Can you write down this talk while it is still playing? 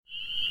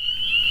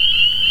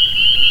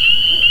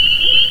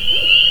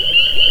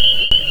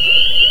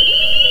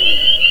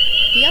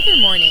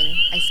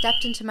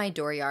stepped into my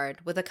dooryard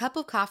with a cup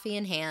of coffee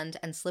in hand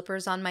and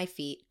slippers on my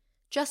feet,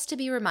 just to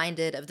be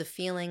reminded of the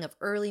feeling of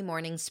early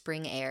morning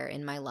spring air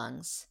in my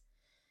lungs.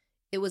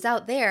 It was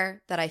out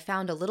there that I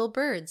found a little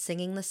bird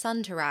singing the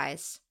sun to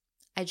rise.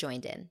 I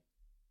joined in.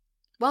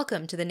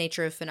 Welcome to the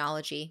Nature of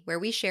Phenology, where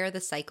we share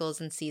the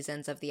cycles and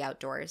seasons of the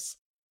outdoors.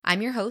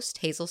 I'm your host,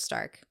 Hazel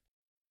Stark.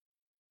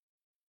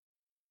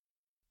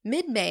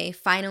 Mid-May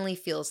finally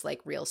feels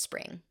like real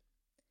spring.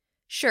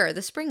 Sure,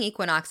 the spring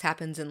equinox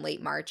happens in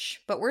late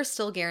March, but we're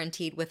still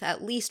guaranteed with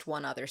at least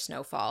one other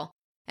snowfall,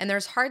 and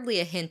there's hardly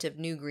a hint of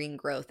new green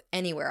growth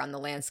anywhere on the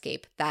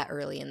landscape that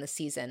early in the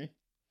season.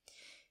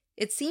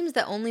 It seems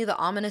that only the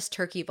ominous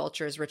turkey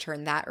vultures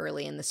return that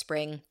early in the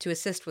spring to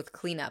assist with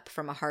cleanup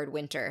from a hard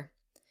winter.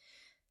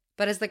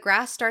 But as the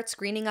grass starts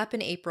greening up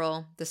in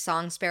April, the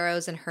song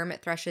sparrows and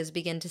hermit thrushes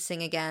begin to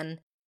sing again,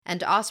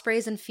 and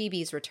ospreys and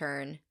phoebes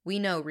return, we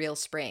know real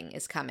spring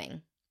is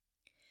coming.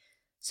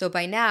 So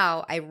by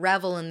now, I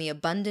revel in the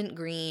abundant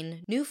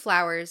green, new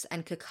flowers,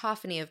 and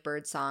cacophony of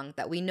birdsong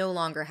that we no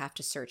longer have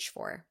to search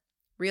for.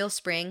 Real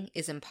spring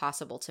is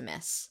impossible to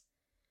miss.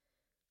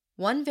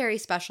 One very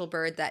special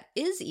bird that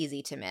is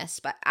easy to miss,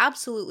 but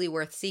absolutely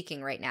worth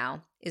seeking right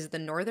now, is the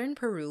northern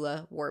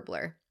parula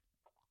warbler.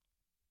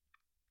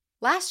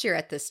 Last year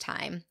at this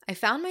time, I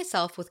found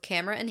myself with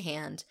camera in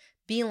hand,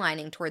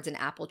 beelining towards an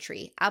apple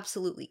tree,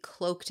 absolutely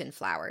cloaked in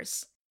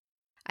flowers.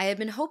 I had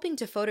been hoping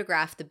to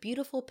photograph the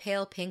beautiful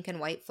pale pink and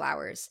white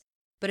flowers,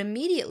 but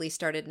immediately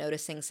started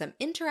noticing some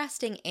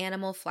interesting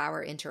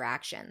animal-flower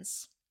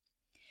interactions.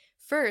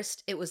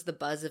 First, it was the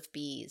buzz of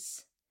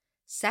bees.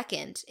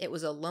 Second, it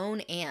was a lone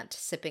ant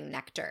sipping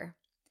nectar.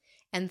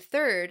 And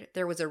third,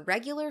 there was a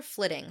regular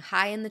flitting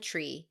high in the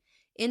tree,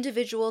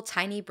 individual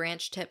tiny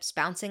branch tips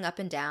bouncing up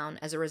and down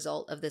as a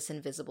result of this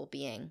invisible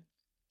being.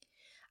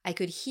 I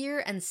could hear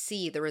and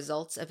see the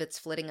results of its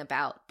flitting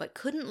about, but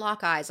couldn't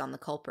lock eyes on the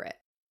culprit.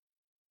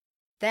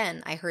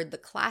 Then I heard the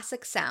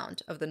classic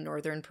sound of the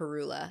northern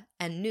parula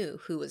and knew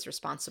who was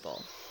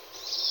responsible.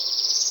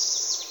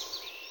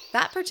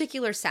 That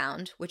particular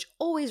sound, which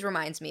always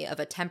reminds me of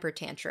a temper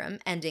tantrum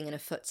ending in a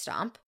foot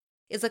stomp,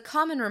 is a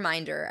common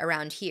reminder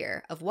around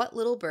here of what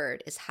little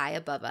bird is high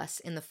above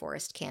us in the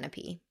forest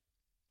canopy.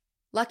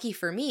 Lucky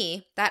for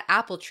me, that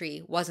apple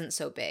tree wasn't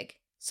so big,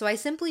 so I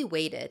simply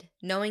waited,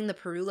 knowing the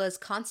parula's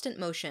constant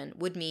motion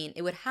would mean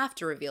it would have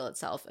to reveal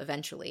itself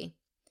eventually.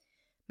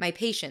 My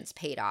patience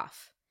paid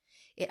off.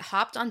 It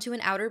hopped onto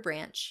an outer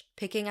branch,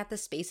 picking at the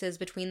spaces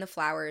between the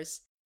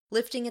flowers,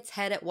 lifting its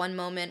head at one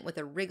moment with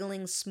a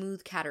wriggling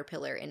smooth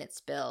caterpillar in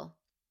its bill.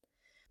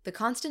 The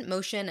constant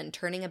motion and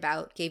turning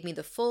about gave me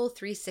the full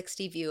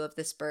 360 view of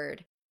this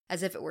bird,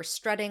 as if it were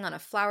strutting on a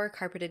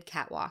flower-carpeted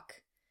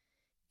catwalk.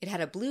 It had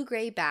a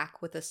blue-gray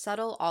back with a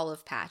subtle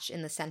olive patch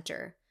in the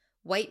center,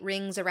 white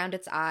rings around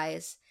its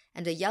eyes,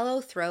 and a yellow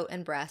throat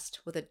and breast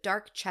with a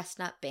dark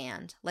chestnut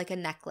band, like a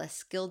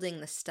necklace gilding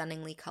the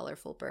stunningly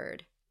colorful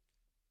bird.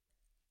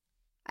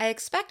 I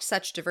expect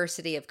such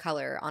diversity of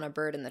color on a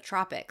bird in the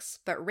tropics,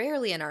 but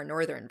rarely in our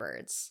northern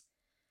birds.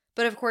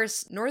 But of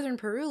course, northern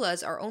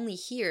parulas are only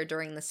here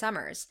during the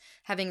summers,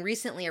 having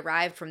recently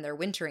arrived from their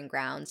wintering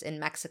grounds in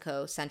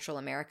Mexico, Central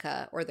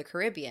America, or the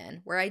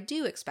Caribbean, where I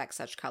do expect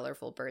such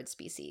colorful bird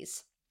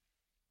species.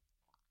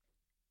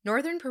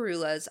 Northern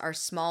parulas are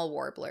small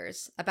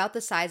warblers, about the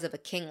size of a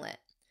kinglet,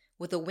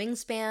 with a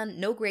wingspan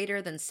no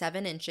greater than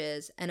 7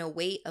 inches and a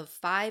weight of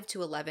 5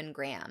 to 11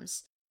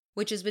 grams,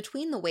 which is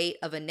between the weight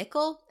of a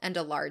nickel and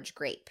a large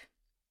grape.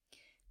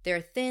 Their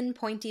thin,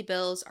 pointy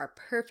bills are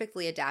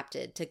perfectly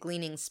adapted to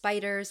gleaning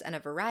spiders and a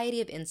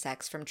variety of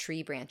insects from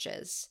tree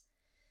branches.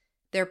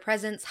 Their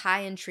presence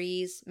high in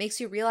trees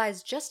makes you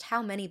realize just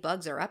how many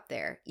bugs are up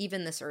there,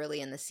 even this early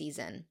in the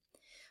season.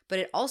 But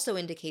it also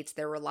indicates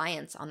their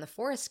reliance on the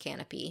forest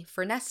canopy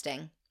for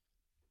nesting.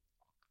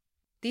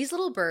 These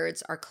little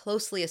birds are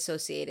closely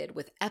associated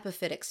with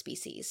epiphytic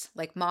species,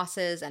 like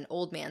mosses and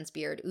old man's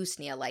beard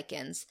usnea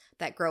lichens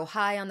that grow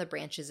high on the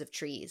branches of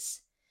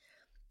trees.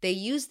 They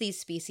use these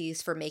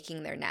species for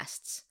making their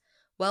nests,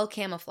 well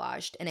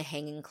camouflaged in a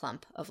hanging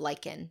clump of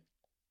lichen.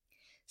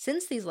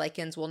 Since these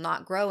lichens will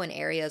not grow in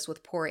areas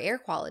with poor air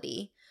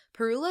quality,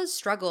 parulas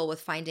struggle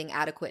with finding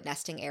adequate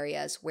nesting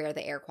areas where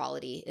the air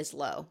quality is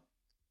low.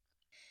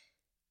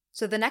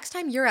 So the next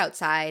time you're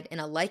outside in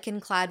a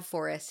lichen-clad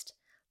forest,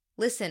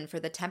 listen for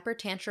the temper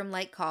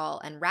tantrum-like call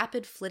and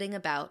rapid flitting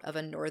about of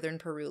a northern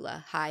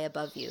parula high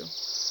above you.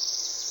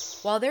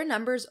 While their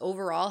numbers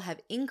overall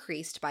have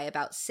increased by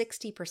about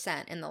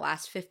 60% in the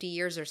last 50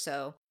 years or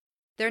so,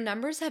 their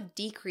numbers have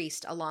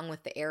decreased along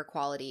with the air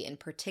quality in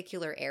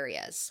particular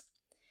areas.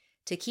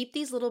 To keep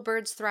these little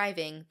birds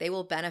thriving, they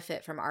will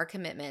benefit from our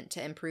commitment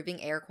to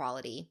improving air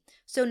quality,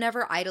 so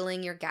never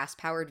idling your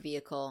gas-powered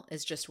vehicle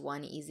is just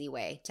one easy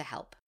way to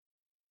help.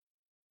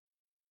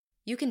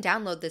 You can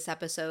download this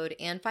episode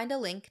and find a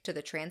link to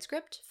the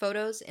transcript,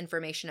 photos,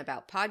 information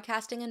about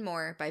podcasting, and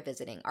more by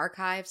visiting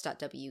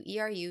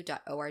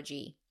archives.weru.org.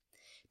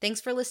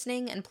 Thanks for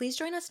listening, and please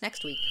join us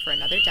next week for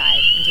another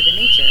dive into the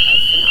nature of